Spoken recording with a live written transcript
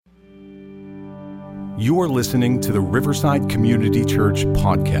You are listening to the Riverside Community Church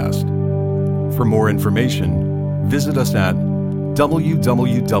podcast. For more information, visit us at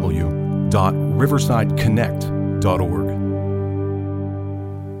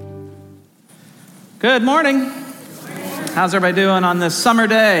www.riversideconnect.org. Good morning. How's everybody doing on this summer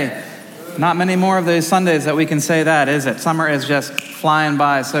day? Not many more of those Sundays that we can say that, is it? Summer is just flying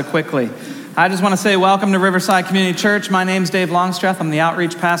by so quickly. I just want to say welcome to Riverside Community Church. My name's Dave Longstreth. I'm the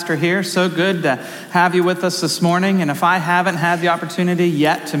outreach pastor here. So good to have you with us this morning. And if I haven't had the opportunity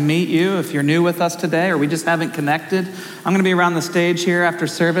yet to meet you, if you're new with us today or we just haven't connected, I'm going to be around the stage here after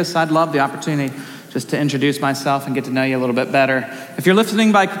service. I'd love the opportunity just to introduce myself and get to know you a little bit better. If you're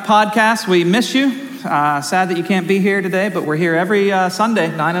listening by podcast, we miss you. Sad that you can't be here today, but we're here every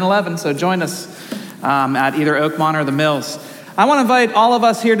Sunday, 9 and 11, so join us at either Oakmont or the Mills. I want to invite all of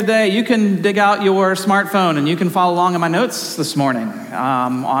us here today. You can dig out your smartphone and you can follow along in my notes this morning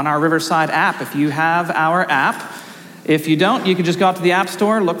on our Riverside app if you have our app. If you don't, you can just go out to the App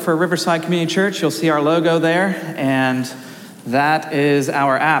Store, look for Riverside Community Church. You'll see our logo there, and that is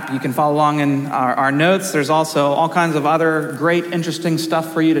our app. You can follow along in our notes. There's also all kinds of other great, interesting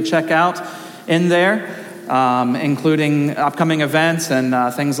stuff for you to check out in there, including upcoming events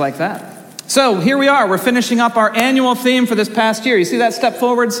and things like that. So here we are. We're finishing up our annual theme for this past year. You see that Step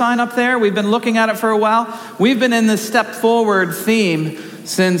Forward sign up there? We've been looking at it for a while. We've been in this Step Forward theme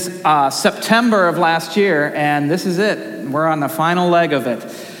since September of last year, and this is it. We're on the final leg of it.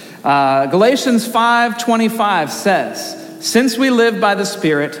 Galatians 5:25 says, "Since we live by the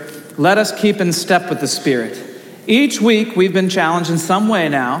Spirit, let us keep in step with the Spirit." Each week we've been challenged in some way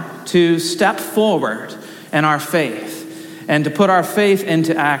now to step forward in our faith and to put our faith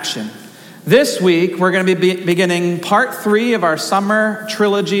into action. This week, we're going to be beginning part 3 of our summer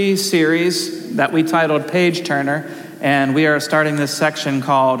trilogy series that we titled Page Turner, and we are starting this section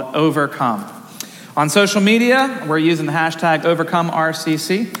called Overcome. On social media, we're using the hashtag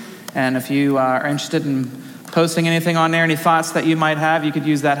OvercomeRCC, and if you are interested in posting anything on there, any thoughts that you might have, you could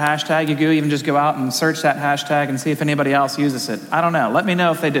use that hashtag. You could even just go out and search that hashtag and see if anybody else uses it. I don't know. Let me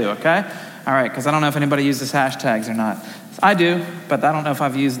know if they do, okay? All right, because I don't know if anybody uses hashtags or not. I do, but I don't know if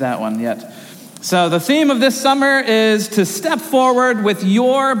I've used that one yet. So the theme of this summer is to step forward with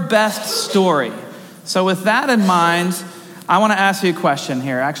your best story. So with that in mind, I want to ask you a question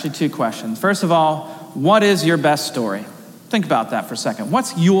here, actually 2 questions. First of all, what is your best story? Think about that for a second.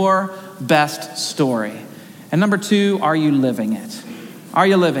 What's your best story? And number 2, are you living it? Are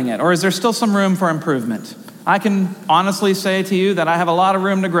you living it? Or is there still some room for improvement? I can honestly say to you that I have a lot of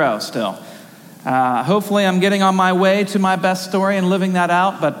room to grow still. Hopefully I'm getting on my way to my best story and living that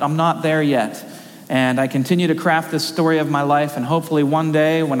out, but I'm not there yet. And I continue to craft this story of my life, and hopefully one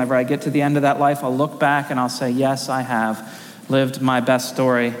day, whenever I get to the end of that life, I'll look back and I'll say, yes, I have lived my best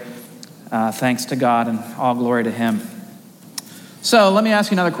story, thanks to God and all glory to Him. So let me ask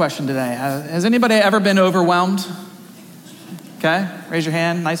you another question today. Has anybody ever been overwhelmed? Okay, raise your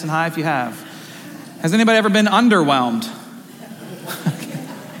hand nice and high if you have. Has anybody ever been underwhelmed?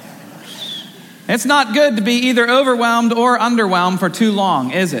 It's not good to be either overwhelmed or underwhelmed for too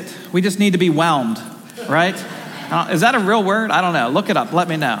long, is it? We just need to be whelmed, right? Is that a real word? I don't know. Look it up. Let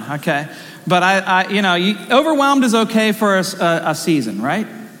me know. Okay. But overwhelmed is okay for a season, right?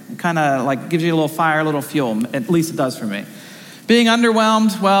 It kind of like gives you a little fire, a little fuel. At least it does for me. Being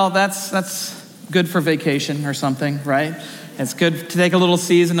underwhelmed, well, that's good for vacation or something, right? It's good to take a little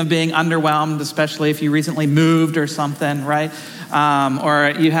season of being underwhelmed, especially if you recently moved or something, right?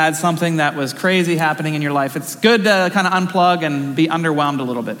 Or you had something that was crazy happening in your life. It's good to kind of unplug and be underwhelmed a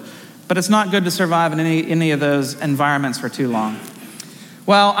little bit. But it's not good to survive in any of those environments for too long.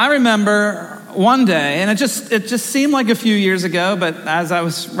 Well, I remember one day, and it just seemed like a few years ago, but as I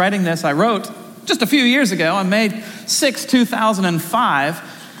was writing this, I wrote just a few years ago on May 6, 2005,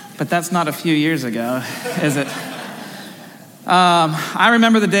 but that's not a few years ago, is it? I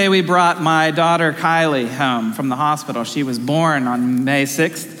remember the day we brought my daughter Kylie home from the hospital. She was born on May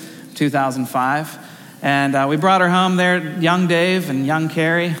 6th, 2005. And we brought her home there, young Dave and young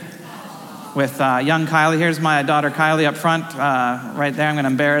Carrie with young Kylie. Here's my daughter Kylie up front, right there. I'm going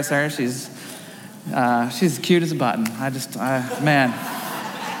to embarrass her. She's cute as a button. Man.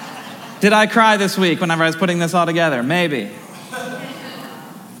 Did I cry this week whenever I was putting this all together? Maybe.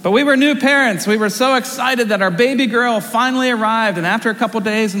 But we were new parents. We were so excited that our baby girl finally arrived. And after a couple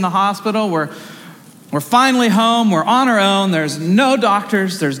days in the hospital, we're finally home. We're on our own. There's no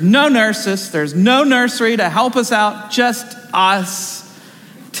doctors. There's no nurses. There's no nursery to help us out. Just us.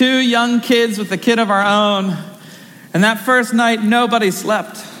 2 young kids with a kid of our own. And that first night, nobody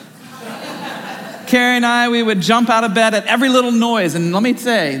slept. Carrie and I, we would jump out of bed at every little noise. And let me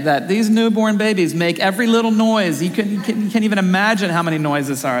say that these newborn babies make every little noise. You can't even imagine how many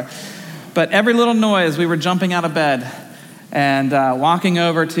noises are. But every little noise, we were jumping out of bed and walking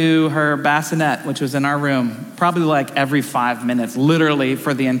over to her bassinet, which was in our room, probably like every 5 minutes, literally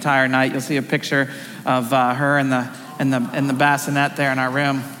for the entire night. You'll see a picture of her in the bassinet there in our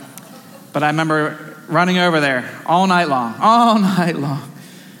room. But I remember running over there all night long.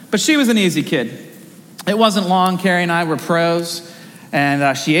 But she was an easy kid. It wasn't long. Carrie and I were pros.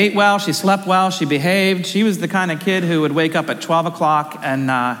 And she ate well, she slept well, she behaved. She was the kind of kid who would wake up at 12 o'clock and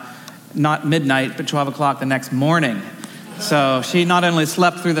not midnight, but 12 o'clock the next morning. So she not only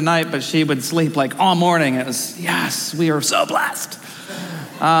slept through the night, but she would sleep like all morning. It was, yes, we were so blessed.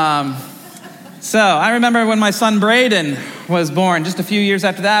 So I remember when my son Braden was born, just a few years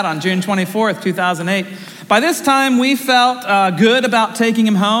after that, on June 24th, 2008. By this time, we felt good about taking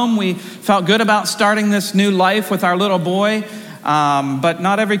him home. We felt good about starting this new life with our little boy. But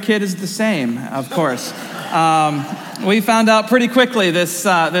not every kid is the same, of course. We found out pretty quickly this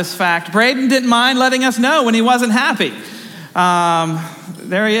fact. Braden didn't mind letting us know when he wasn't happy.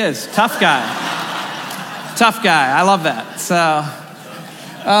 There he is, tough guy. Tough guy, I love that. So,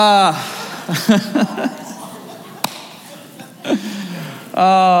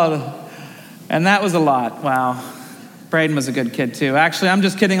 and that was a lot. Wow. Braden was a good kid too. Actually, I'm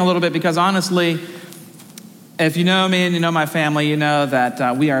just kidding a little bit because honestly, if you know me and you know my family, you know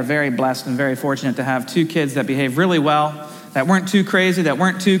that we are very blessed and very fortunate to have two kids that behave really well, that weren't too crazy, that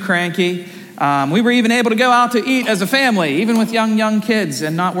weren't too cranky. We were even able to go out to eat as a family, even with young kids,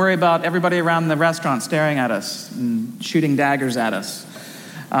 and not worry about everybody around the restaurant staring at us and shooting daggers at us,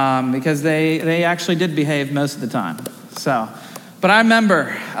 because they actually did behave most of the time. But I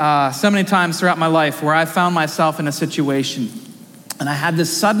remember so many times throughout my life where I found myself in a situation and I had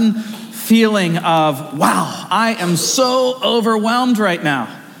this sudden feeling of, wow, I am so overwhelmed right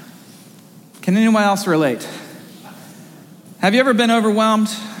now. Can anyone else relate? Have you ever been overwhelmed?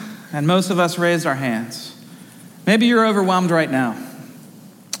 And most of us raised our hands. Maybe you're overwhelmed right now.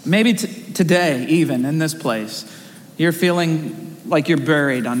 Maybe today, even in this place, you're feeling like you're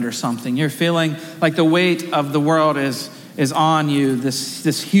buried under something. You're feeling like the weight of the world is on you,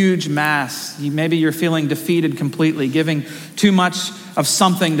 this huge mass. Maybe you're feeling defeated completely, giving too much of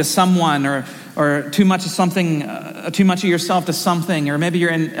something to someone, or too much of something, too much of yourself to something, or maybe you're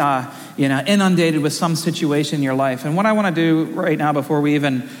inundated with some situation in your life. And what I want to do right now, before we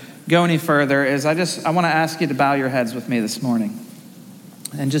even go any further, is I want to ask you to bow your heads with me this morning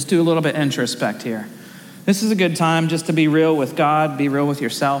and just do a little bit introspect here. This is a good time just to be real with God, be real with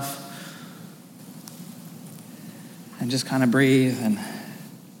yourself, and just kind of breathe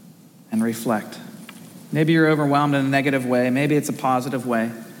and reflect. Maybe you're overwhelmed in a negative way. Maybe it's a positive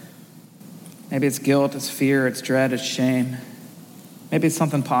way. Maybe it's guilt, it's fear, it's dread, it's shame. Maybe it's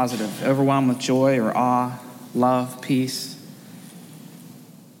something positive, overwhelmed with joy or awe, love, peace.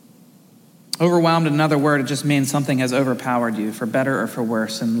 Overwhelmed, another word, it just means something has overpowered you, for better or for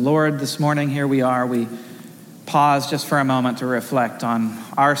worse. And Lord, this morning, here we are. We pause just for a moment to reflect on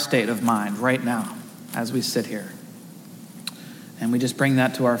our state of mind right now as we sit here. And we just bring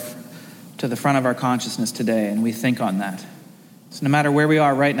that to the front of our consciousness today, and we think on that. So no matter where we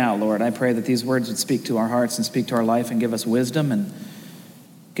are right now, Lord, I pray that these words would speak to our hearts and speak to our life and give us wisdom and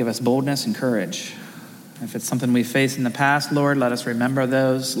give us boldness and courage. If it's something we faced in the past, Lord, let us remember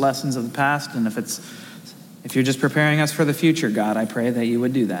those lessons of the past. And if you're just preparing us for the future, God, I pray that you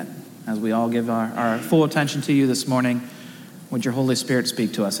would do that. As we all give our full attention to you this morning, would your Holy Spirit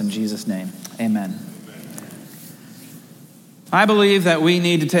speak to us in Jesus' name. Amen. I believe that we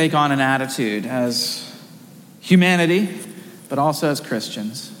need to take on an attitude as humanity, but also as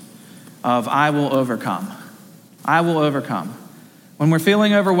Christians, of I will overcome. I will overcome. When we're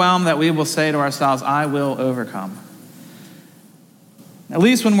feeling overwhelmed, that we will say to ourselves, I will overcome. At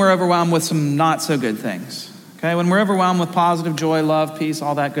least when we're overwhelmed with some not so good things. Okay, when we're overwhelmed with positive joy, love, peace,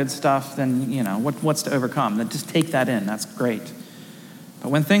 all that good stuff, then, what's to overcome? Then just take that in. That's great.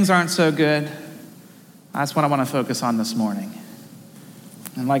 But when things aren't so good, that's what I want to focus on this morning.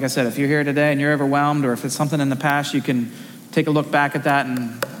 And like I said, if you're here today and you're overwhelmed, or if it's something in the past, you can take a look back at that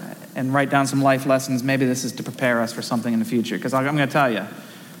and write down some life lessons. Maybe this is to prepare us for something in the future. Because I'm going to tell you,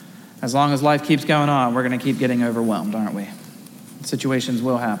 as long as life keeps going on, we're going to keep getting overwhelmed, aren't we? Situations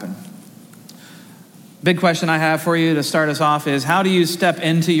will happen. Big question I have for you to start us off is, how do you step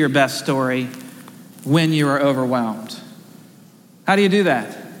into your best story when you are overwhelmed? How do you do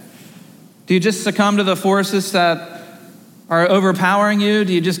that? Do you just succumb to the forces that are overpowering you?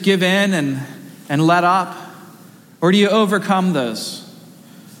 Do you just give in and let up? Or do you overcome those?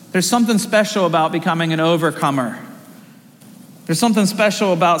 There's something special about becoming an overcomer. There's something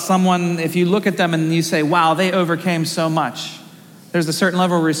special about someone, if you look at them and you say, wow, they overcame so much. There's a certain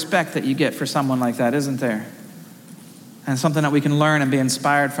level of respect that you get for someone like that, isn't there? And something that we can learn and be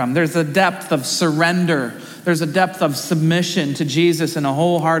inspired from. There's a depth of surrender. There's a depth of submission to Jesus and a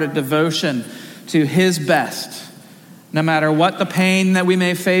wholehearted devotion to his best. No matter what the pain that we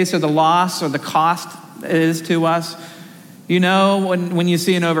may face or the loss or the cost is to us, you know when you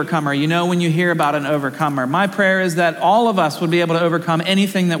see an overcomer, you know when you hear about an overcomer. My prayer is that all of us would be able to overcome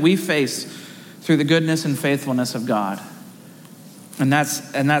anything that we face through the goodness and faithfulness of God. And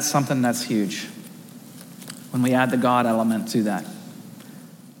that's something that's huge when we add the God element to that.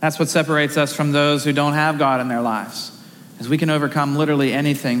 That's what separates us from those who don't have God in their lives, is we can overcome literally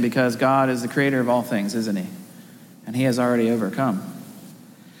anything because God is the creator of all things, isn't he? And he has already overcome.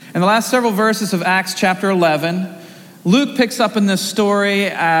 In the last several verses of Acts chapter 11, Luke picks up in this story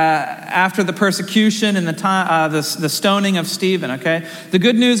after the persecution and the stoning of Stephen, okay? The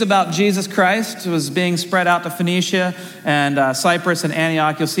good news about Jesus Christ was being spread out to Phoenicia and Cyprus and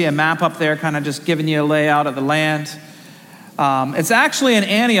Antioch. You'll see a map up there kind of just giving you a layout of the land. It's actually in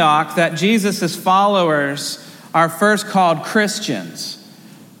Antioch that Jesus' followers are first called Christians,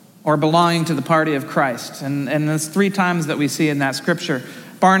 or belonging to the party of Christ. And there's 3 times that we see in that scripture.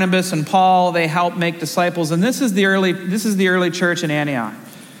 Barnabas and Paul, they help make disciples. And this is the early church in Antioch.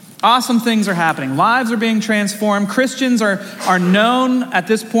 Awesome things are happening. Lives are being transformed. Christians are known at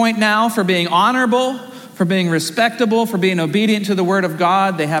this point now for being honorable, for being respectable, for being obedient to the word of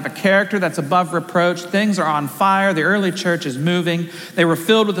God. They have a character that's above reproach. Things are on fire. The early church is moving. They were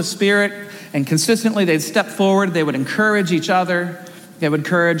filled with the Spirit, and consistently they'd step forward. They would encourage each other. They would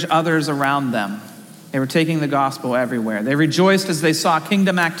encourage others around them. They were taking the gospel everywhere. They rejoiced as they saw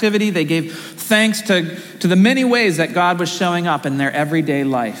kingdom activity. They gave thanks to the many ways that God was showing up in their everyday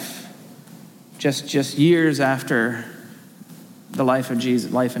life. Just years after the life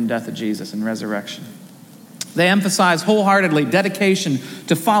and death of Jesus and resurrection. They emphasized wholeheartedly dedication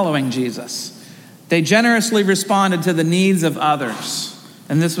to following Jesus. They generously responded to the needs of others.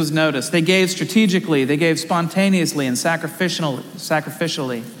 And this was noticed. They gave strategically, they gave spontaneously and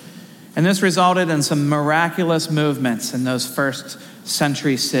sacrificially. And this resulted in some miraculous movements in those first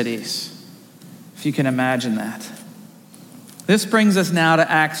century cities, if you can imagine that. This brings us now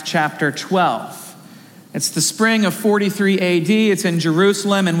to Acts chapter 12. It's the spring of 43 AD. It's in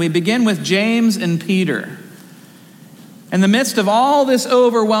Jerusalem, and we begin with James and Peter. In the midst of all this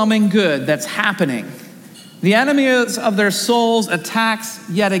overwhelming good that's happening, the enemies of their souls attacks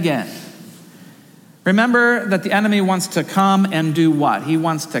yet again. Remember that the enemy wants to come and do what? He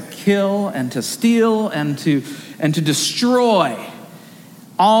wants to kill and to steal and to destroy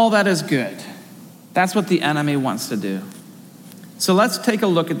all that is good. That's what the enemy wants to do. So let's take a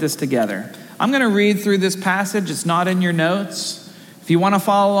look at this together. I'm going to read through this passage. It's not in your notes. If you want to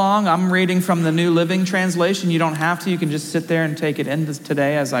follow along, I'm reading from the New Living Translation. You don't have to. You can just sit there and take it in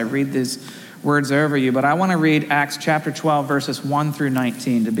today as I read these words over you. But I want to read Acts chapter 12, verses 1 through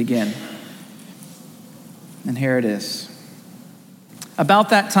 19 to begin. And here it is. About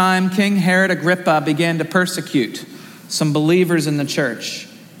that time, King Herod Agrippa began to persecute some believers in the church.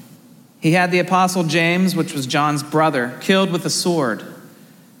 He had the apostle James, which was John's brother, killed with a sword.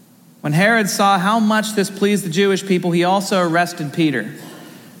 When Herod saw how much this pleased the Jewish people, he also arrested Peter.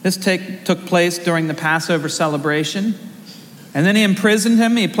 This took place during the Passover celebration. And then he imprisoned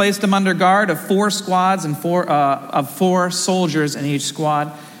him. He placed him under guard of 4 squads and 4 soldiers in each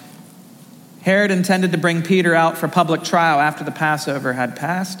squad. Herod intended to bring Peter out for public trial after the Passover had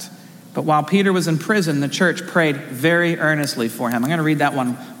passed. But while Peter was in prison, the church prayed very earnestly for him. I'm going to read that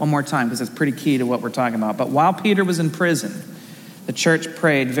one more time because it's pretty key to what we're talking about. But while Peter was in prison, the church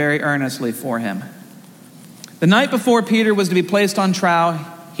prayed very earnestly for him. The night before Peter was to be placed on trial,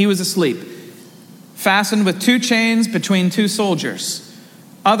 he was asleep, fastened with 2 chains between 2 soldiers.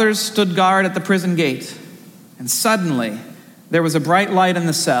 Others stood guard at the prison gate. And suddenly, there was a bright light in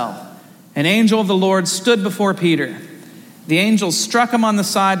the cell. An angel of the Lord stood before Peter. The angel struck him on the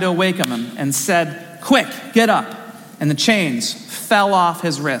side to awaken him and said, "Quick, get up." And the chains fell off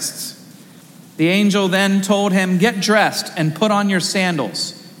his wrists. The angel then told him, "Get dressed and put on your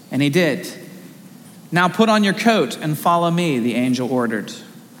sandals." And he did. "Now put on your coat and follow me," the angel ordered.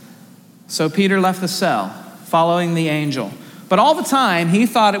 So Peter left the cell, following the angel. But all the time, he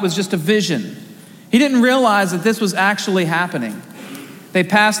thought it was just a vision. He didn't realize that this was actually happening. They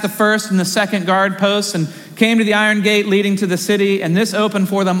passed the first and the second guard posts and came to the iron gate leading to the city, and this opened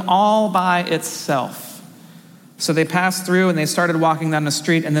for them all by itself. So they passed through and they started walking down the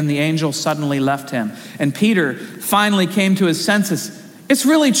street, and then the angel suddenly left him. And Peter finally came to his senses. "It's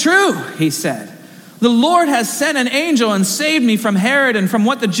really true," he said. "The Lord has sent an angel and saved me from Herod and from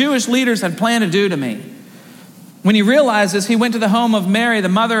what the Jewish leaders had planned to do to me." When he realized this, he went to the home of Mary, the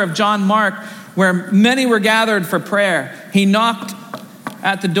mother of John Mark, where many were gathered for prayer. He knocked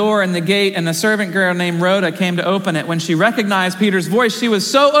at the door in the gate, and a servant girl named Rhoda came to open it. When she recognized Peter's voice, she was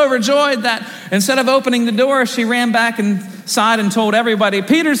so overjoyed that instead of opening the door, she ran back inside and told everybody,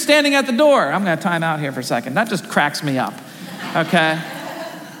 "Peter's standing at the door." I'm going to time out here for a second. That just cracks me up, okay?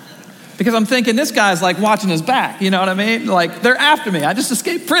 Because I'm thinking, this guy's like watching his back, you know what I mean? Like, they're after me. I just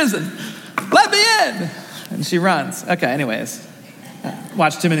escaped prison. Let me in. And she runs. Okay, anyways.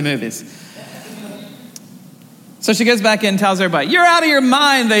 Watched too many movies. So she goes back in and tells everybody, "You're out of your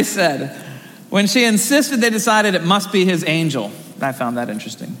mind," they said. When she insisted, they decided it must be his angel. I found that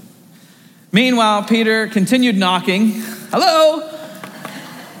interesting. Meanwhile, Peter continued knocking. "Hello?"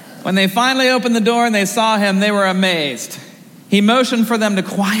 When they finally opened the door and they saw him, they were amazed. He motioned for them to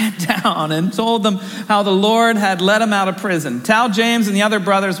quiet down and told them how the Lord had let him out of prison. "Tell James and the other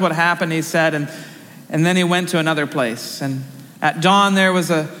brothers what happened," he said, and then he went to another place. And at dawn, there was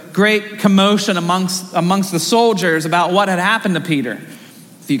a great commotion amongst the soldiers about what had happened to Peter.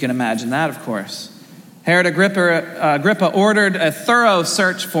 If you can imagine that, of course. Herod Agrippa ordered a thorough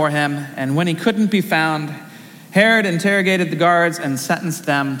search for him, and when he couldn't be found, Herod interrogated the guards and sentenced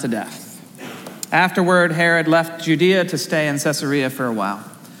them to death. Afterward, Herod left Judea to stay in Caesarea for a while.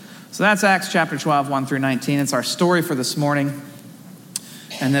 So that's Acts chapter 12, 1 through 19. It's our story for this morning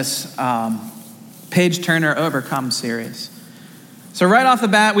in this Page Turner Overcome series. So right off the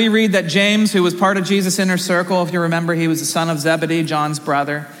bat, we read that James, who was part of Jesus' inner circle, if you remember, he was the son of Zebedee, John's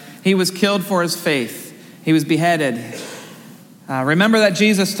brother. He was killed for his faith. He was beheaded. Remember that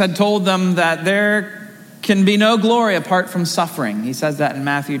Jesus had told them that there can be no glory apart from suffering. He says that in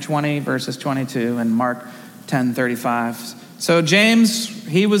Matthew 20, verses 22, and Mark 10, 35. So James,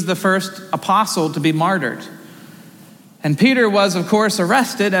 he was the first apostle to be martyred. And Peter was, of course,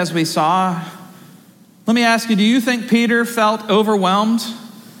 arrested, as we saw. Let me ask you, do you think Peter felt overwhelmed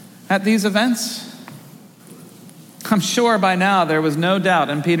at these events? I'm sure by now there was no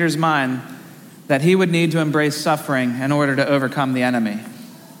doubt in Peter's mind that he would need to embrace suffering in order to overcome the enemy.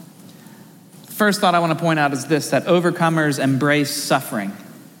 First thought I want to point out is this, that overcomers embrace suffering.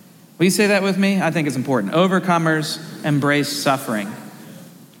 Will you say that with me? I think it's important. Overcomers embrace suffering.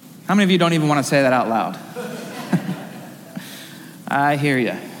 How many of you don't even want to say that out loud? I hear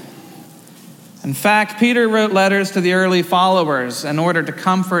you. In fact, Peter wrote letters to the early followers in order to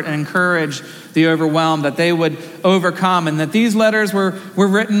comfort and encourage the overwhelmed, that they would overcome, and that these letters were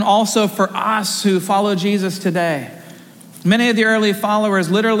written also for us who follow Jesus today. Many of the early followers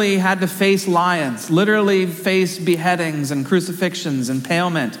literally had to face lions, literally face beheadings and crucifixions,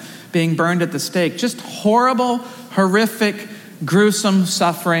 impalement, being burned at the stake. Just horrible, horrific, gruesome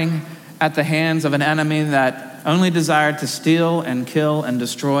suffering at the hands of an enemy that only desired to steal and kill and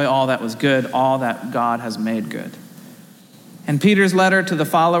destroy all that was good, all that God has made good. In Peter's letter to the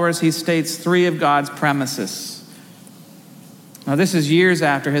followers, he states 3 of God's premises. Now, this is years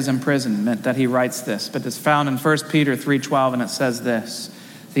after his imprisonment that he writes this, but it's found in 1 Peter 3:12, and it says this: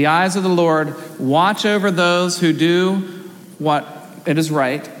 "The eyes of the Lord watch over those who do what it is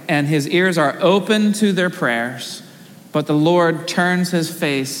right, and his ears are open to their prayers, but the Lord turns his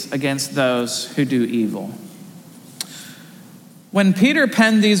face against those who do evil." When Peter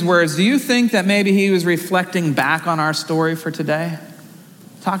penned these words, do you think that maybe he was reflecting back on our story for today?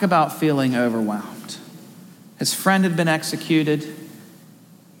 Talk about feeling overwhelmed. His friend had been executed.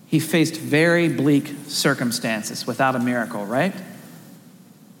 He faced very bleak circumstances without a miracle, right?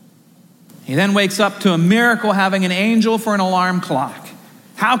 He then wakes up to a miracle, having an angel for an alarm clock.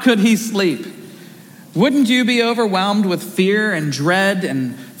 How could he sleep? Wouldn't you be overwhelmed with fear and dread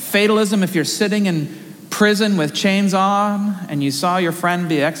and fatalism if you're sitting in prison with chains on and you saw your friend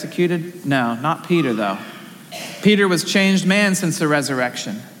be executed? No, not Peter, though. Peter was changed man since the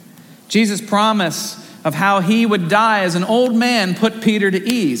resurrection. Jesus' promise of how he would die as an old man put Peter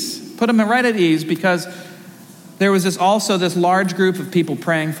to ease, put him right at ease, because there was also this large group of people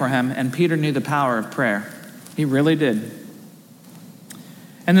praying for him, and Peter knew the power of prayer. He really did.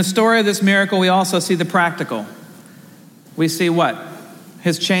 In the story of this miracle, we also see the practical. We see what?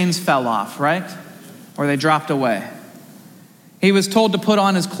 His chains fell off, right? Or they dropped away. He was told to put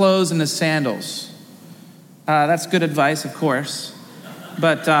on his clothes and his sandals. That's good advice, of course.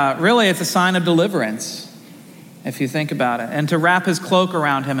 But really, it's a sign of deliverance, if you think about it. And to wrap his cloak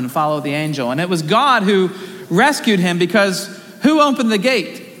around him and follow the angel. And it was God who rescued him, because who opened the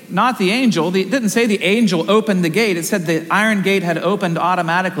gate? Not the angel. It didn't say the angel opened the gate. It said the iron gate had opened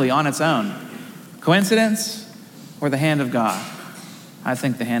automatically on its own. Coincidence or the hand of God? I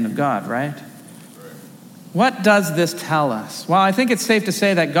think the hand of God, right? What does this tell us? Well, I think it's safe to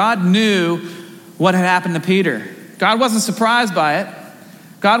say that God knew what had happened to Peter. God wasn't surprised by it.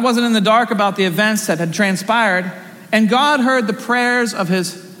 God wasn't in the dark about the events that had transpired. And God heard the prayers of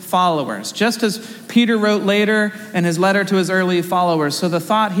his followers, just as Peter wrote later in his letter to his early followers. So the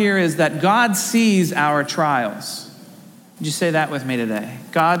thought here is that God sees our trials. Would you say that with me today?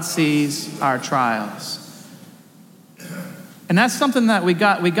 God sees our trials. And that's something that we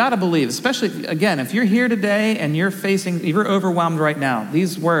got to believe, especially, again, if you're here today and you're overwhelmed right now,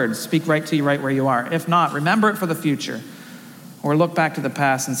 these words speak right to you right where you are. If not, remember it for the future, or look back to the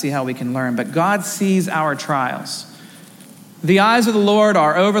past and see how we can learn. But God sees our trials. The eyes of the Lord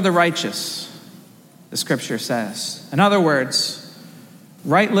are over the righteous, the scripture says. In other words,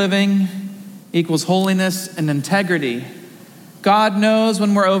 right living equals holiness and integrity. God knows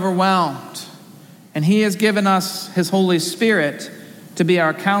when we're overwhelmed, and he has given us his Holy Spirit to be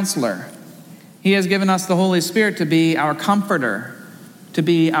our counselor. He has given us the Holy Spirit to be our comforter, to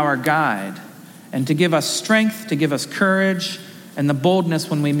be our guide, and to give us strength, to give us courage, and the boldness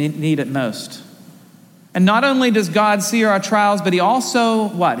when we need it most. And not only does God see our trials, but he also,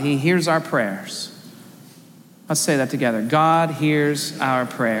 what? He hears our prayers. Let's say that together. God hears our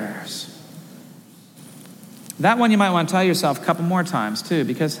prayers. That one you might want to tell yourself a couple more times too,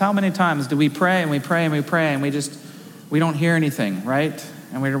 because how many times do we pray and we pray and we pray and we don't hear anything, right?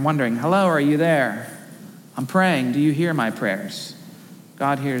 And we're wondering, hello, are you there? I'm praying. Do you hear my prayers?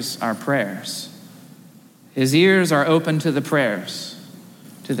 God hears our prayers. His ears are open to the prayers,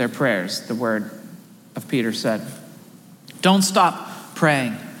 to their prayers, the word of Peter said. Don't stop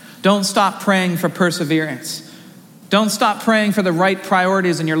praying. Don't stop praying for perseverance. Don't stop praying for the right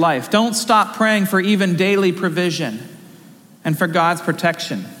priorities in your life. Don't stop praying for even daily provision and for God's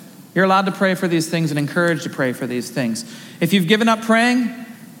protection. You're allowed to pray for these things and encouraged to pray for these things. If you've given up praying,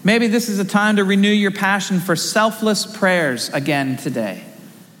 maybe this is a time to renew your passion for selfless prayers again today.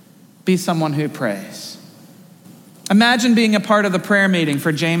 Be someone who prays. Imagine being a part of the prayer meeting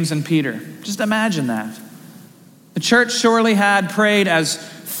for James and Peter. Just imagine that. The church surely had prayed as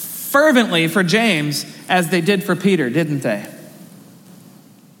fervently for James as they did for Peter, didn't they?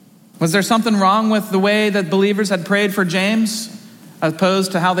 Was there something wrong with the way that believers had prayed for James as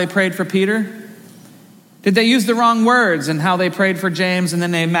opposed to how they prayed for Peter? Did they use the wrong words in how they prayed for James and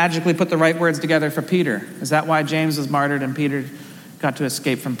then they magically put the right words together for Peter? Is that why James was martyred and Peter got to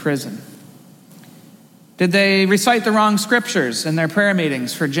escape from prison? Did they recite the wrong scriptures in their prayer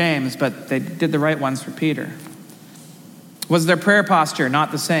meetings for James, but they did the right ones for Peter? Was their prayer posture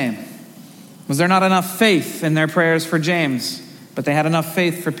not the same? Was there not enough faith in their prayers for James, but they had enough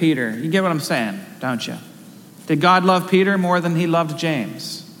faith for Peter? You get what I'm saying, don't you? Did God love Peter more than he loved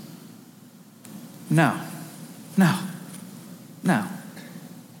James? No.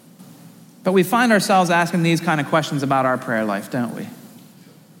 But we find ourselves asking these kind of questions about our prayer life, don't we?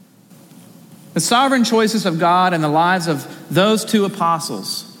 The sovereign choices of God and the lives of those two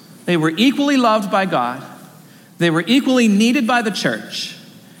apostles, they were equally loved by God. They were equally needed by the church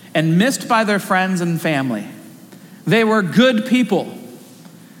and missed by their friends and family. They were good people.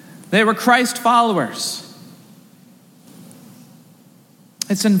 They were Christ followers.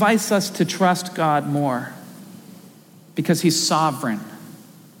 It invites us to trust God more because he's sovereign.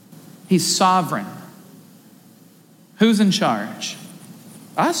 He's sovereign. Who's in charge?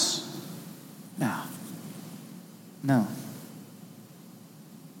 Us? No.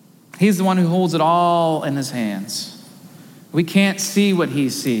 He's the one who holds it all in his hands. We can't see what he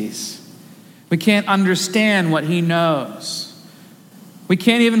sees. We can't understand what he knows. We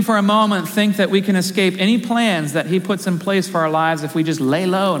can't even for a moment think that we can escape any plans that he puts in place for our lives if we just lay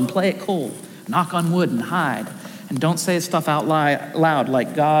low and play it cool, knock on wood and hide, and don't say stuff out loud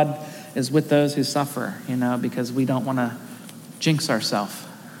like God is with those who suffer, because we don't want to jinx ourselves.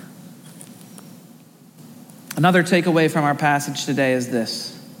 Another takeaway from our passage today is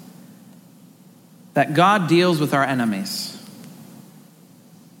this: that God deals with our enemies.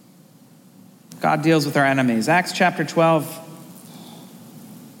 God deals with our enemies. Acts chapter 12,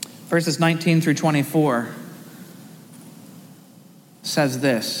 verses 19 through 24 says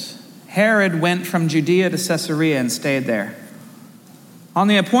this: Herod went from Judea to Caesarea and stayed there. On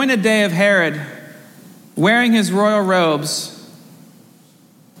the appointed day of Herod, wearing his royal robes,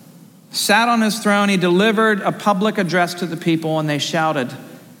 sat on his throne, he delivered a public address to the people, and they shouted,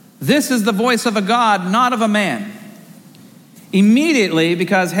 "This is the voice of a God, not of a man." Immediately,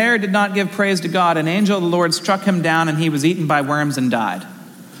 because Herod did not give praise to God, an angel of the Lord struck him down, and he was eaten by worms and died.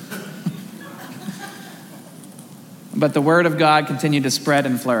 But the word of God continued to spread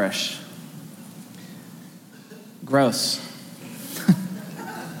and flourish. Gross.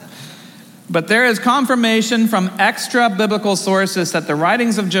 But there is confirmation from extra biblical sources that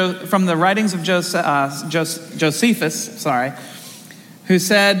from the writings of Josephus, who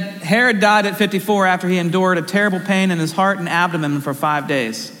said Herod died at 54 after he endured a terrible pain in his heart and abdomen for 5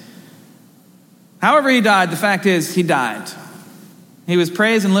 days. However he died, the fact is he died. He was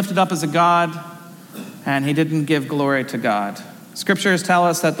praised and lifted up as a god, and he didn't give glory to God. Scriptures tell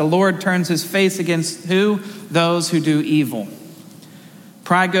us that the Lord turns his face against who? Those who do evil.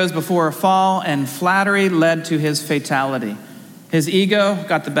 Pride goes before a fall, and flattery led to his fatality. His ego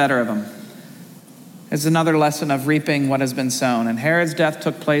got the better of him. It's another lesson of reaping what has been sown. And Herod's death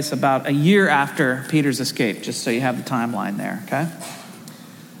took place about a year after Peter's escape, just so you have the timeline there, okay?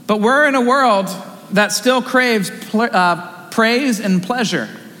 But we're in a world that still craves praise and pleasure.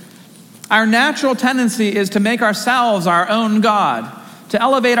 Our natural tendency is to make ourselves our own God, to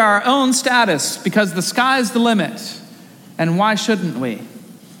elevate our own status because the sky's the limit. And why shouldn't we?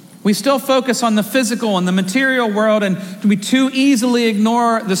 We still focus on the physical and the material world, and we too easily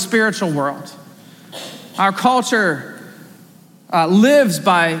ignore the spiritual world. Our culture lives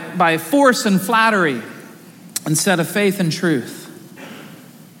by force and flattery instead of faith and truth.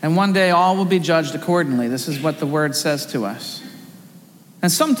 And one day all will be judged accordingly. This is what the word says to us.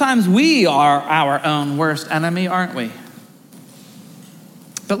 And sometimes we are our own worst enemy, aren't we?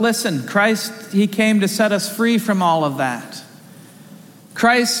 But listen, Christ, he came to set us free from all of that.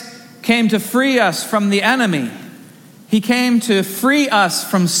 Christ came to free us from the enemy. He came to free us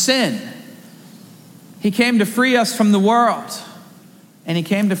from sin. He came to free us from the world. And he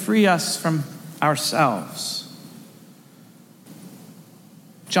came to free us from ourselves.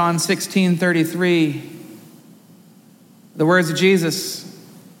 John 16:33, the words of Jesus,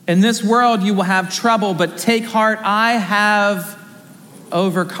 "In this world you will have trouble, but take heart, I have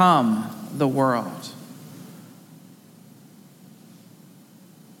overcome the world."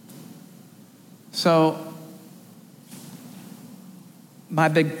 So, my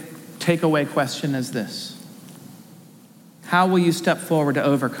big takeaway question is this: how will you step forward to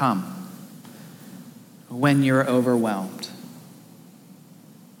overcome when you're overwhelmed?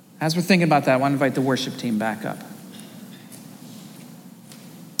 As we're thinking about that, I want to invite the worship team back up.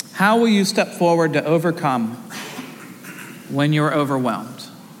 How will you step forward to overcome when you're overwhelmed?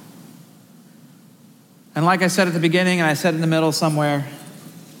 And like I said at the beginning, and I said in the middle somewhere,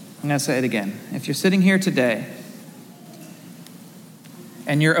 I'm going to say it again. If you're sitting here today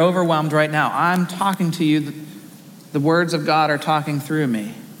and you're overwhelmed right now, I'm talking to you. The words of God are talking through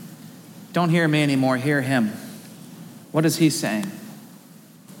me. Don't hear me anymore, hear him. What is he saying?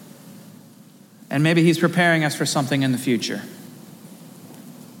 And maybe he's preparing us for something in the future.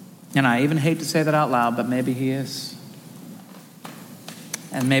 And I even hate to say that out loud, but maybe he is.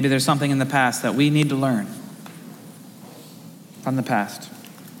 And maybe there's something in the past that we need to learn from the past.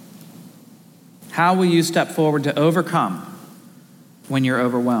 How will you step forward to overcome when you're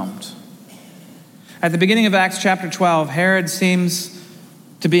overwhelmed? At the beginning of Acts chapter 12, Herod seems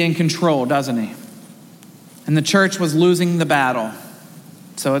to be in control, doesn't he? And the church was losing the battle.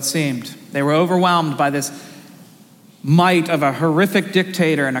 So it seemed. They were overwhelmed by this might of a horrific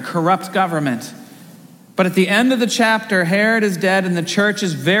dictator and a corrupt government. But at the end of the chapter, Herod is dead and the church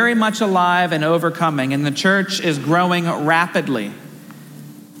is very much alive and overcoming, and the church is growing rapidly.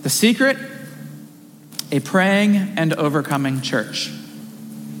 The secret? A praying and overcoming church.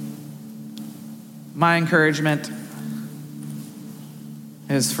 My encouragement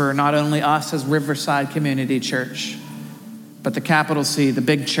is for not only us as Riverside Community Church, but the capital C, the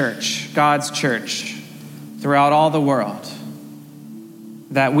big church, God's church, throughout all the world,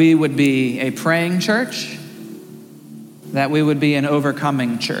 that we would be a praying church, that we would be an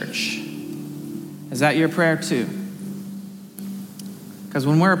overcoming church. Is that your prayer too? Because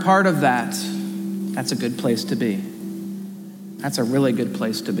when we're a part of that, that's a good place to be. That's a really good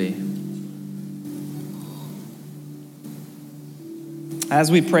place to be. As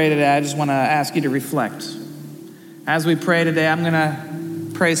we pray today, I just want to ask you to reflect. As we pray today, I'm going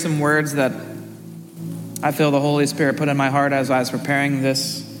to pray some words that I feel the Holy Spirit put in my heart as I was preparing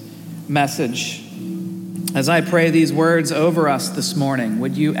this message. As I pray these words over us this morning,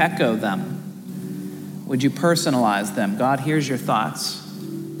 would you echo them? Would you personalize them? God hears your thoughts.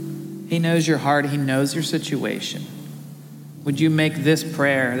 He knows your heart. He knows your situation. Would you make this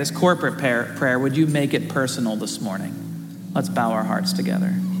prayer, this corporate prayer, would you make it personal this morning? Let's bow our hearts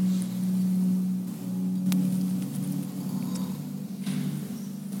together.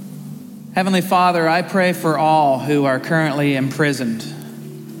 Heavenly Father, I pray for all who are currently imprisoned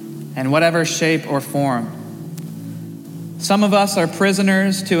in whatever shape or form. Some of us are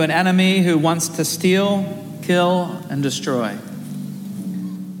prisoners to an enemy who wants to steal, kill, and destroy.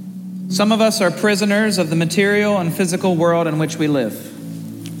 Some of us are prisoners of the material and physical world in which we live,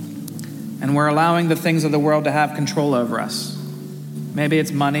 and we're allowing the things of the world to have control over us. Maybe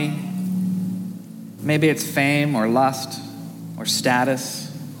it's money, maybe it's fame or lust or status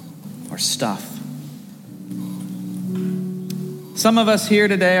or stuff. Some of us here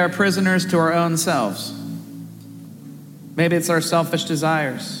today are prisoners to our own selves. Maybe it's our selfish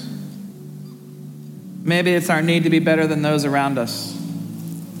desires. Maybe it's our need to be better than those around us.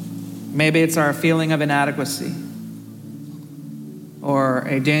 Maybe it's our feeling of inadequacy or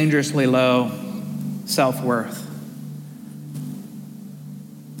a dangerously low self-worth.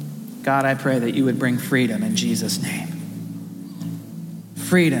 God, I pray that you would bring freedom in Jesus' name.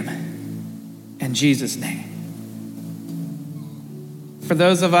 Freedom in Jesus' name. For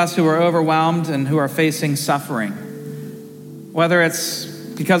those of us who are overwhelmed and who are facing suffering, whether it's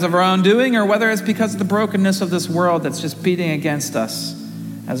because of our own doing or whether it's because of the brokenness of this world that's just beating against us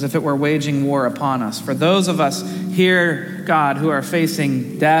as if it were waging war upon us. For those of us here, God, who are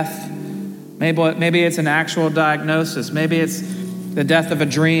facing death, maybe it's an actual diagnosis, maybe it's the death of a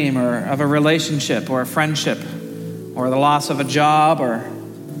dream or of a relationship or a friendship or the loss of a job or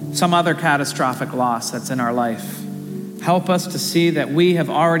some other catastrophic loss that's in our life. Help us to see that we have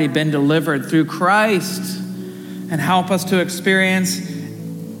already been delivered through Christ, and help us to experience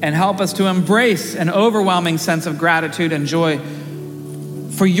and help us to embrace an overwhelming sense of gratitude and joy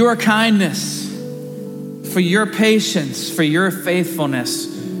for your kindness, for your patience, for your faithfulness,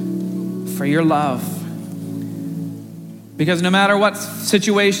 for your love. Because no matter what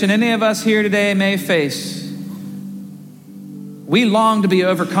situation any of us here today may face, we long to be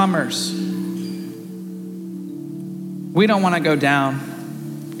overcomers. We don't want to go down.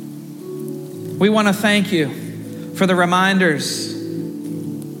 We want to thank you for the reminders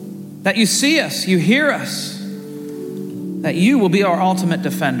that you see us, you hear us, that you will be our ultimate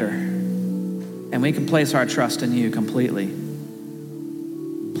defender, and we can place our trust in you completely.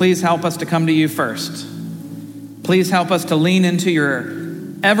 Please help us to come to you first. Please help us to lean into your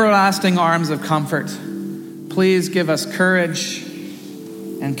everlasting arms of comfort. Please give us courage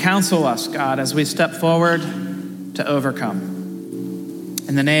and counsel us, God, as we step forward to overcome.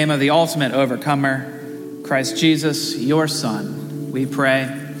 In the name of the ultimate overcomer, Christ Jesus, your Son, we pray.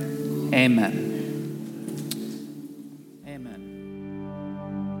 Amen.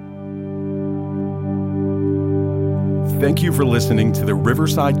 Thank you for listening to the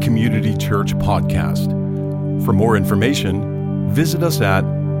Riverside Community Church podcast. For more information, visit us at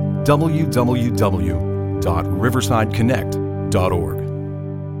www.riversideconnect.org.